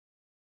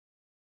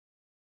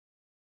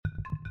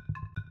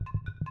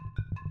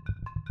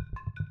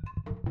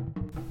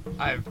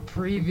I've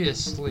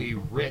previously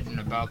written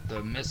about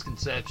the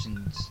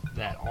misconceptions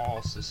that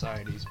all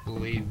societies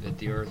believed that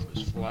the earth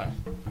was flat.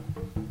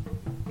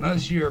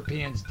 Most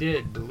Europeans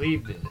did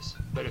believe this,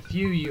 but a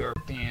few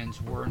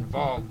Europeans were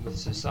involved with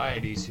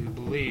societies who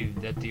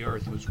believed that the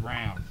earth was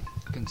round,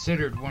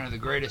 considered one of the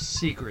greatest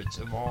secrets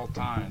of all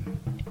time,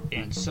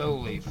 and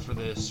solely for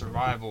the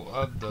survival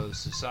of those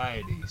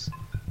societies.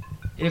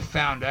 If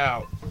found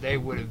out, they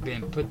would have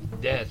been put to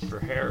death for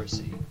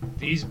heresy.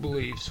 These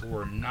beliefs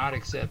were not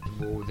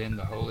acceptable within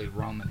the Holy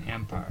Roman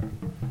Empire.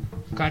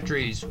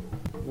 Countries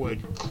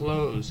would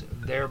close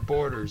their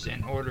borders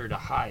in order to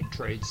hide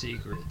trade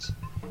secrets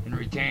and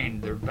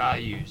retain their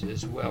values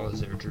as well as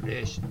their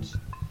traditions.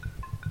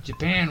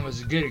 Japan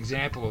was a good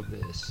example of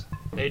this.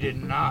 They did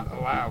not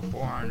allow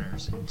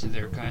foreigners into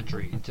their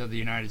country until the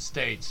United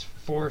States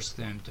forced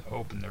them to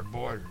open their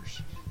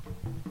borders.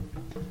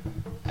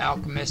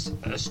 Alchemists,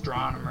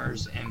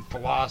 astronomers, and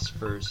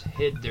philosophers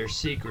hid their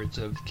secrets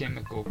of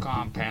chemical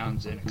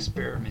compounds and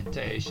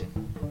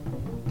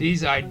experimentation.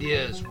 These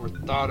ideas were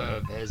thought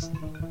of as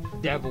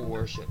devil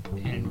worship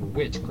and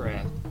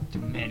witchcraft to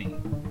many.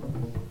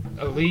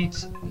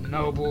 Elites,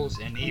 nobles,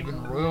 and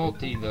even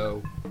royalty,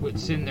 though, would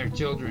send their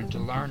children to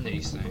learn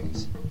these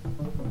things.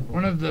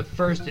 One of the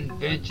first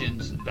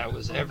inventions that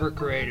was ever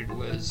created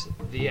was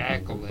the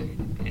accolade,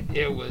 and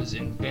it was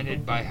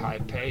invented by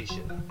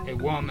Hypatia, a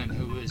woman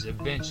who was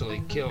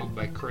eventually killed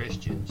by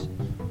Christians,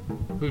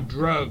 who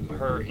drug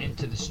her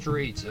into the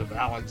streets of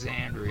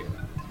Alexandria.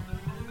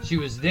 She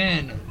was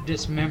then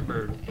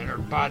dismembered and her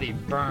body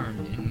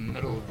burned in the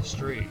middle of the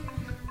street.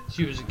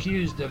 She was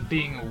accused of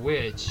being a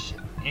witch,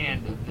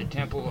 and the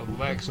temple of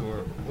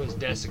Luxor was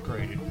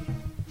desecrated.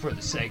 For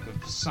the sake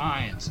of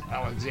science,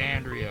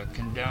 Alexandria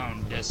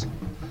condoned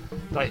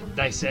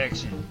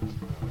dissection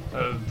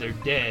of their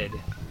dead,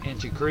 and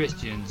to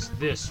Christians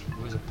this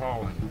was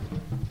appalling.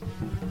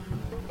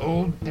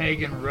 Old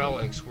pagan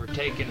relics were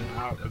taken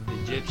out of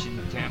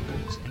Egyptian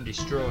temples and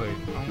destroyed,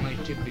 only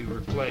to be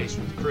replaced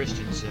with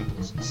Christian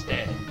symbols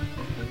instead.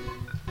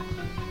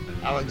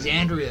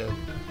 Alexandria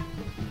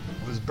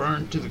was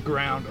burned to the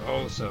ground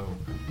also,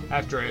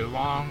 after a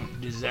long,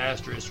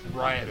 disastrous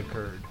riot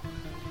occurred,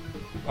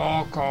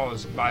 all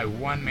caused by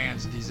one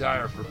man's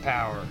desire for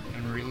power,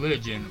 and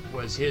religion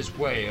was his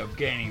way of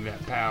gaining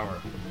that power.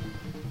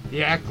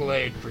 The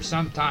accolade for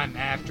some time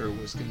after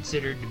was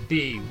considered to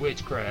be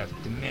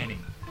witchcraft to many,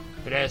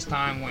 but as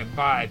time went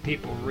by,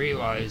 people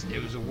realized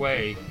it was a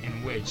way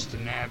in which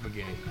to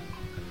navigate.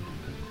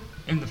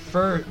 In the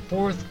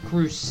Fourth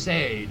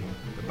Crusade,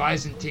 the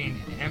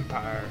Byzantine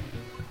Empire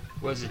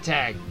was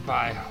attacked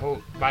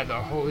by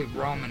the Holy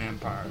Roman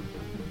Empire.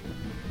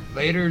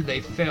 Later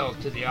they fell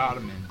to the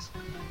Ottomans,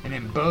 and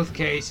in both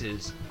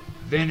cases,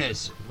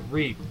 Venice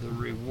reaped the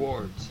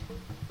rewards.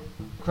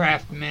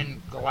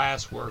 Craftsmen,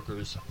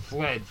 glassworkers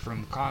fled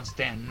from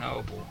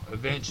Constantinople,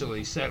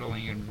 eventually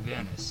settling in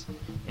Venice,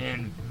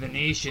 and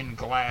Venetian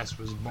glass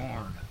was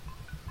born.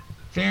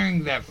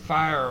 Fearing that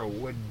fire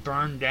would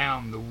burn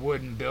down the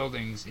wooden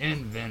buildings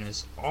in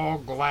Venice, all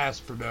glass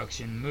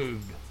production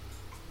moved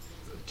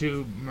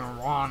to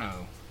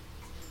Murano.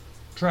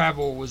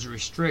 Travel was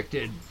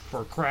restricted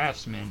for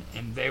craftsmen,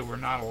 and they were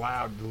not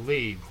allowed to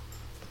leave.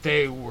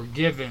 They were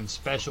given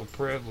special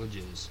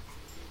privileges.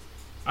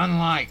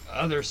 Unlike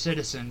other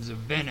citizens of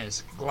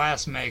Venice,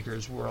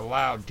 glassmakers were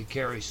allowed to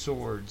carry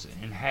swords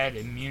and had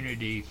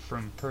immunity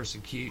from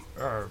prosecution.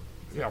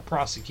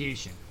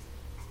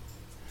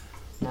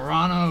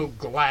 Murano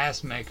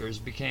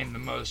glassmakers became the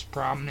most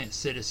prominent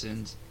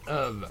citizens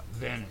of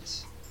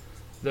Venice.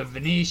 The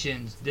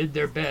Venetians did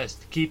their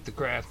best to keep the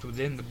craft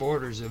within the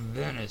borders of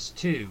Venice,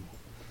 too.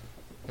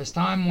 As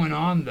time went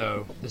on,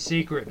 though, the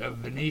secret of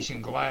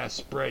Venetian glass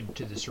spread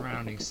to the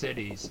surrounding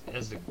cities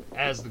as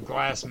the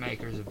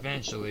glassmakers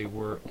eventually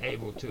were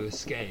able to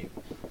escape,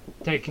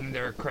 taking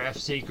their craft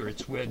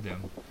secrets with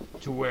them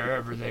to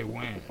wherever they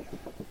went.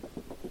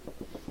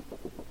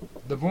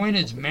 The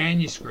Voynich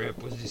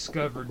manuscript was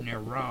discovered near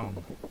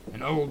Rome,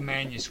 an old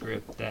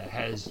manuscript that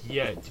has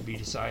yet to be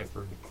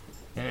deciphered,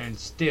 and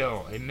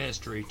still a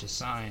mystery to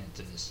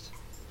scientists.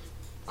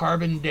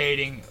 Carbon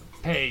dating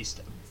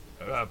placed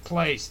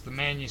the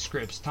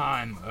manuscript's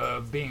time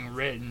of being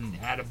written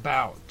at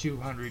about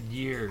 200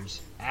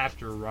 years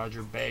after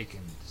Roger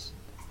Bacon.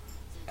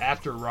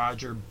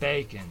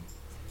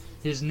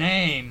 His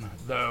name,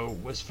 though,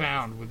 was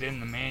found within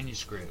the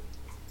manuscript,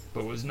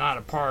 but was not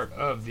a part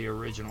of the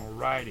original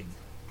writing.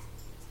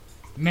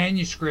 The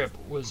manuscript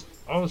was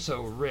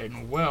also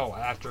written well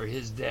after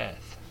his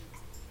death.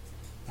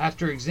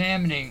 After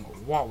examining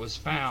what was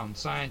found,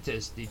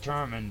 scientists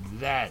determined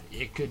that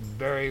it could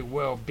very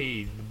well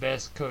be the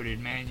best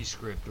coded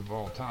manuscript of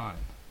all time.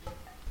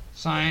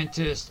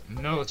 Scientists,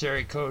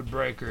 military code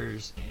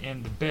breakers,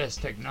 and the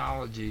best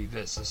technology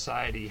that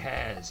society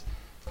has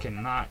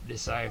cannot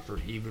decipher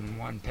even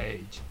one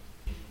page.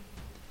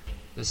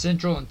 The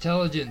Central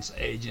Intelligence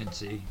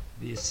Agency,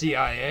 the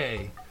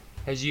CIA,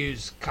 has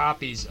used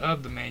copies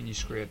of the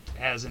manuscript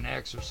as an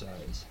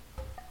exercise.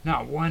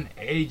 Not one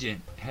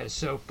agent has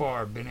so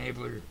far been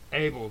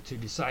able to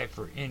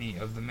decipher any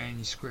of the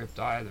manuscript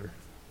either.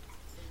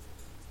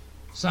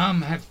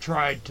 Some have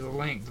tried to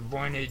link the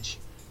voyage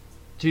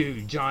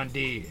to John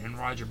Dee and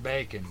Roger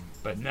Bacon,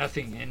 but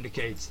nothing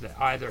indicates that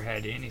either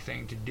had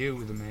anything to do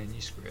with the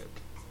manuscript.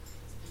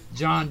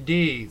 John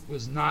Dee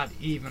was not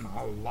even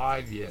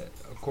alive yet,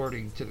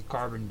 according to the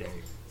Carbon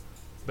date,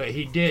 but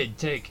he did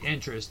take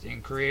interest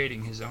in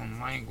creating his own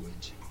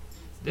language.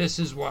 This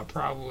is what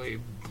probably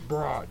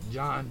brought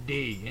John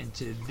Dee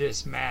into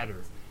this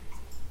matter.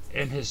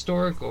 In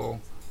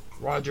historical,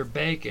 Roger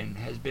Bacon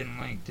has been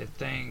linked to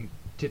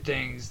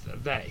things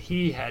that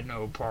he had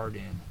no part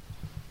in.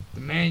 The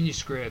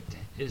manuscript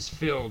is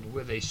filled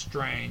with a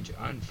strange,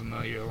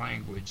 unfamiliar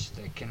language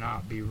that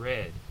cannot be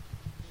read.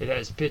 It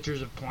has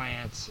pictures of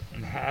plants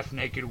and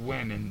half-naked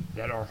women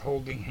that are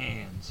holding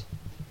hands.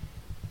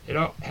 It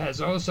has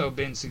also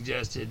been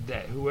suggested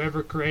that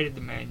whoever created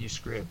the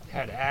manuscript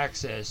had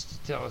access to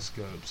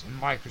telescopes and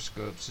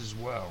microscopes as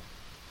well.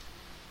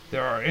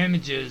 There are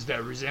images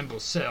that resemble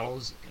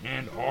cells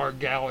and our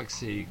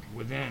galaxy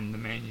within the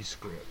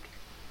manuscript.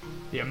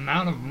 The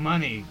amount of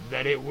money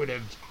that it would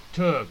have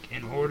took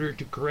in order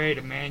to create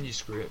a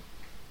manuscript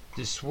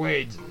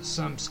dissuades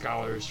some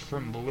scholars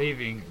from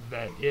believing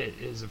that it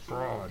is a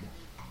fraud.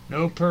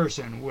 No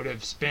person would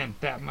have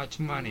spent that much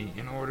money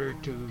in order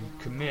to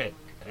commit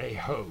a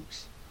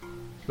hoax.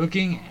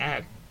 Looking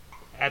at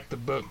the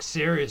book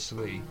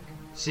seriously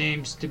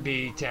seems to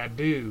be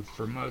taboo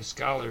for most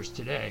scholars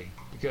today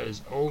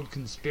because old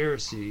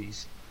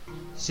conspiracies,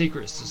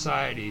 secret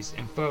societies,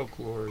 and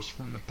folklores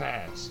from the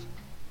past.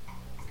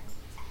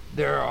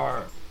 There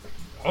are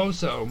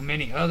also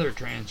many other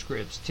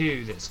transcripts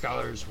too that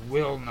scholars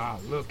will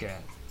not look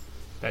at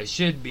that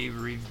should be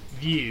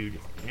reviewed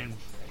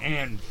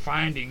and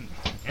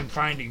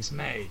findings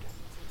made.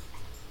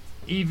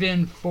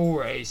 Even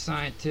for a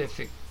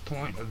scientific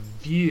point of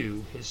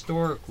view,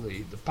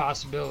 historically, the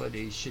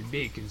possibilities should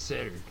be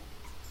considered.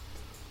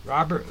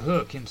 Robert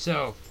Hooke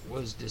himself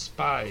was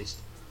despised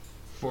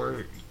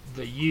for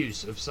the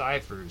use of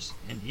ciphers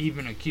and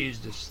even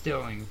accused of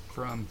stealing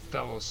from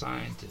fellow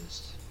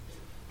scientists.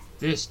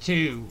 This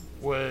too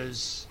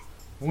was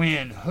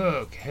when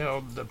Hooke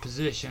held the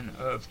position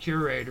of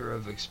curator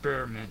of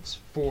experiments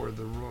for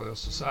the Royal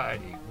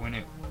Society when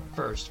it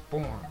first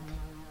formed.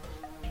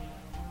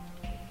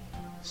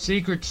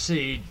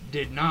 Secrecy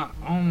did not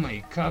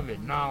only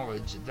covet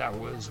knowledge that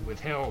was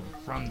withheld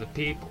from the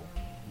people.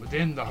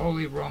 Within the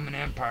Holy Roman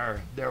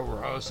Empire, there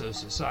were also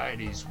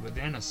societies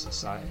within a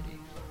society.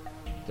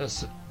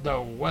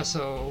 The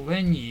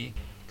Wesleyan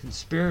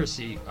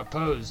conspiracy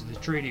opposed the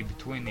treaty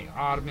between the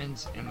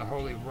Ottomans and the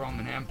Holy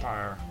Roman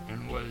Empire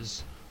and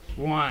was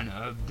one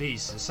of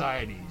these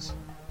societies.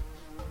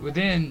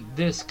 Within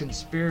this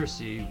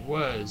conspiracy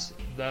was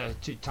the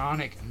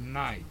Teutonic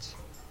Knights,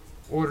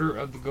 Order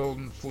of the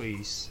Golden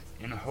Fleece,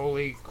 and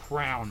Holy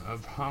Crown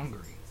of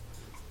Hungary.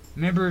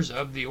 Members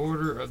of the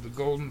Order of the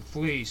Golden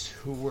Fleece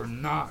who were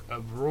not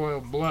of royal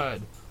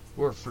blood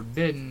were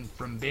forbidden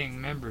from being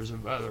members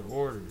of other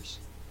orders.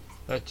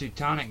 The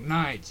Teutonic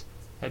Knights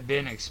had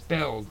been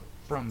expelled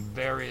from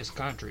various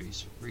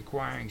countries,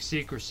 requiring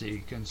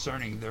secrecy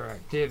concerning their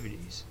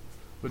activities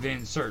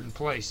within certain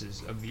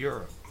places of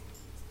Europe.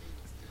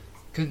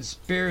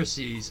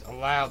 Conspiracies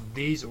allowed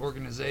these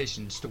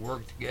organizations to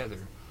work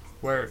together,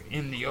 where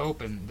in the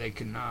open they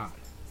could not.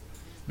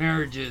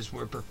 Marriages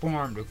were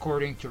performed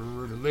according to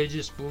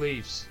religious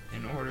beliefs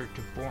in order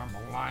to form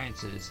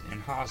alliances,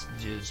 and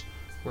hostages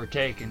were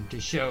taken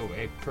to show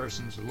a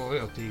person's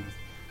loyalty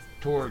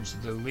towards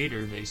the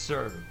leader they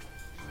served.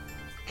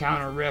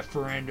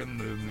 Counter-referendum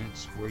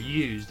movements were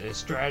used as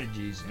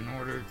strategies in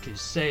order to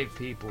save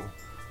people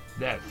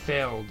that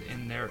failed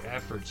in their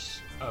efforts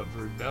of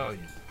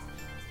rebellion.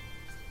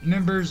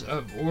 Members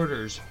of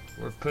orders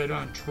were put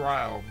on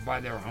trial by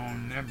their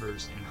own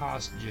members, and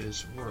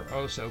hostages were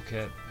also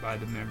kept by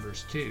the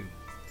members too.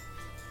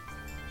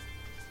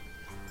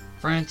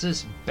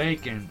 Francis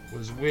Bacon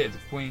was with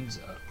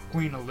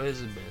Queen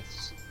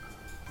Elizabeth.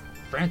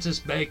 Francis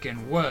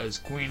Bacon was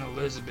Queen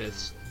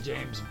Elizabeth's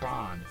James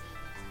Bond,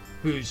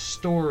 whose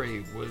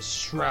story was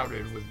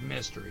shrouded with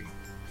mystery.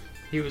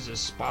 He was a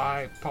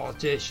spy,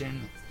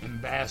 politician,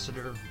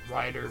 ambassador,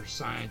 writer,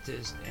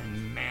 scientist,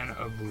 and man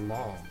of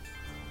law.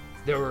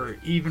 There were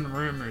even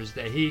rumors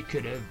that he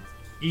could have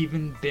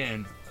even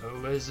been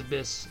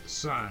Elizabeth's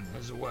son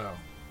as well.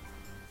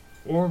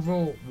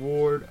 Orville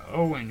Ward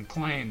Owen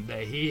claimed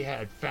that he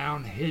had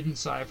found hidden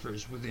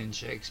ciphers within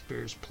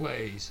Shakespeare's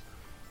plays,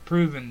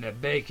 proving that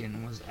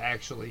Bacon was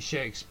actually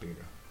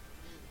Shakespeare.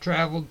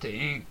 Traveled to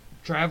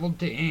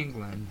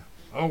England,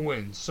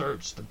 Owen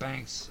searched the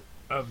banks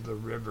of the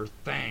River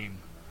Thame,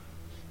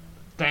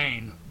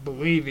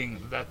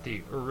 believing that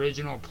the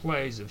original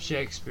plays of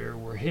Shakespeare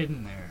were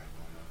hidden there.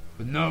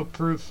 With no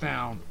proof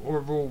found,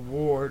 Orville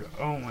Ward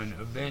Owen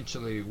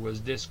eventually was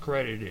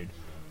discredited,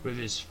 with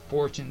his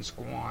fortune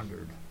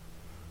squandered.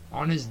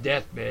 On his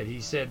deathbed, he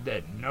said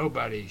that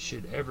nobody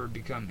should ever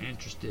become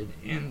interested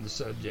in the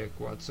subject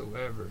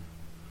whatsoever.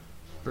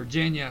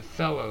 Virginia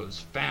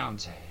Fellows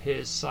found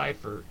his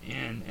cipher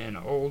in an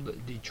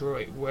old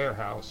Detroit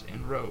warehouse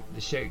and wrote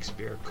the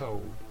Shakespeare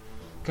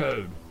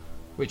Code,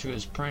 which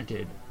was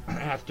printed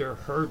after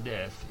her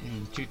death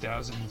in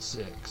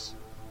 2006.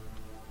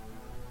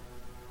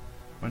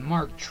 When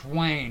Mark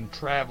Twain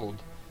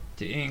traveled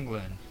to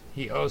England,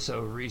 he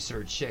also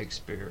researched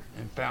Shakespeare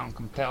and found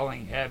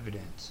compelling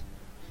evidence.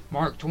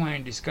 Mark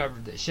Twain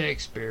discovered that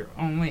Shakespeare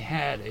only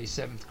had a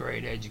 7th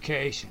grade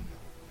education.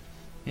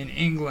 In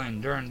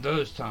England during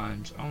those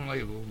times,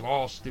 only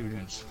law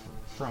students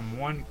from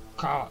one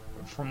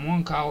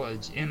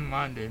college in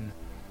London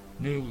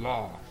knew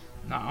law.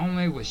 Not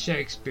only was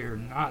Shakespeare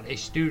not a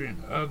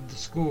student of the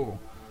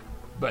school,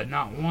 but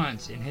not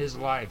once in his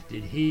life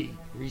did he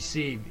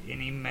receive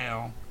any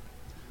mail,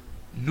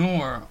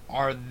 nor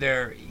are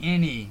there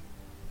any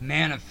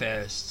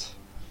manifests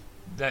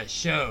that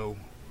show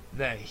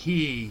that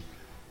he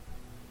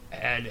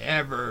had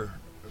ever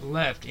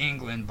left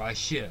England by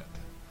ship.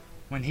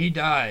 When he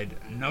died,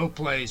 no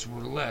plays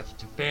were left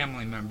to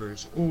family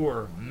members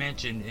or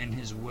mentioned in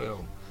his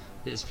will.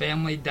 His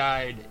family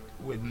died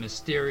with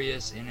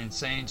mysterious and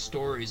insane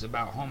stories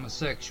about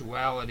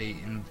homosexuality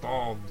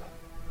involved.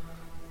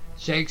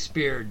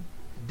 Shakespeare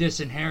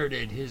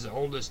disinherited his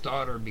oldest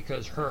daughter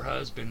because her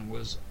husband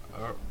was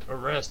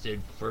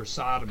arrested for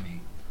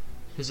sodomy.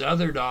 His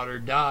other daughter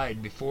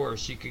died before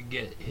she could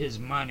get his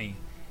money,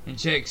 and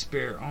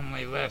Shakespeare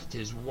only left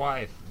his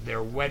wife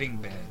their wedding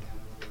bed.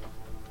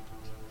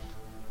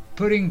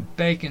 Putting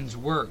Bacon's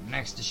work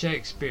next to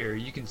Shakespeare,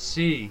 you can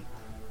see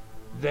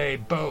they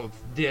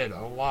both did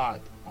a lot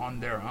on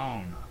their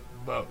own.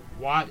 But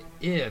what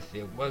if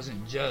it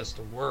wasn't just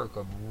a work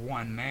of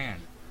one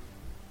man?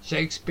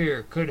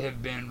 Shakespeare could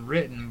have been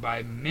written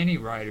by many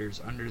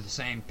writers under the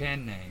same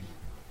pen name,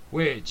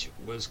 which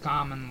was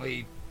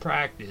commonly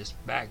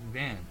practiced back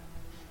then.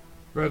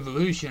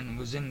 Revolution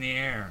was in the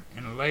air,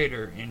 and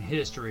later in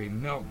history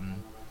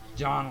Milton,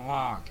 John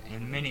Locke,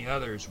 and many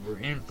others were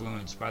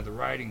influenced by the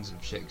writings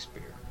of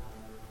Shakespeare.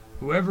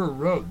 Whoever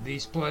wrote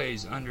these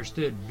plays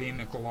understood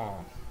Vemic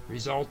law,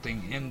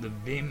 resulting in the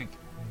Vemic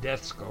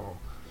death skull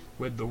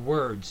with the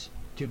words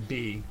to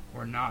be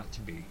or not to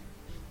be.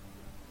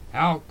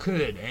 How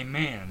could a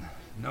man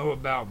know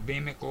about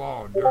Vemic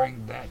law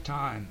during that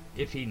time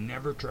if he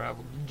never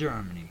traveled to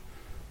Germany?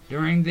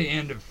 During the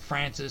end of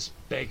Francis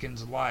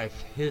Bacon's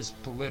life, his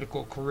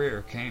political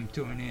career came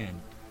to an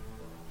end.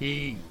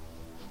 He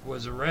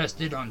was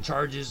arrested on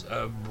charges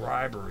of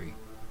bribery.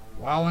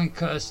 While in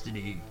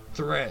custody,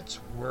 threats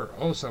were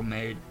also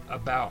made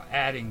about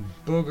adding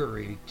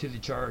boogery to the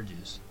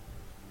charges.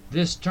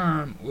 This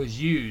term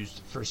was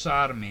used for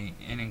sodomy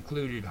and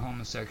included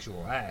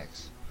homosexual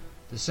acts,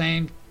 the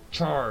same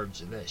charge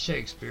that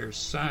Shakespeare's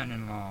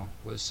son-in-law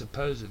was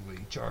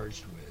supposedly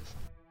charged with.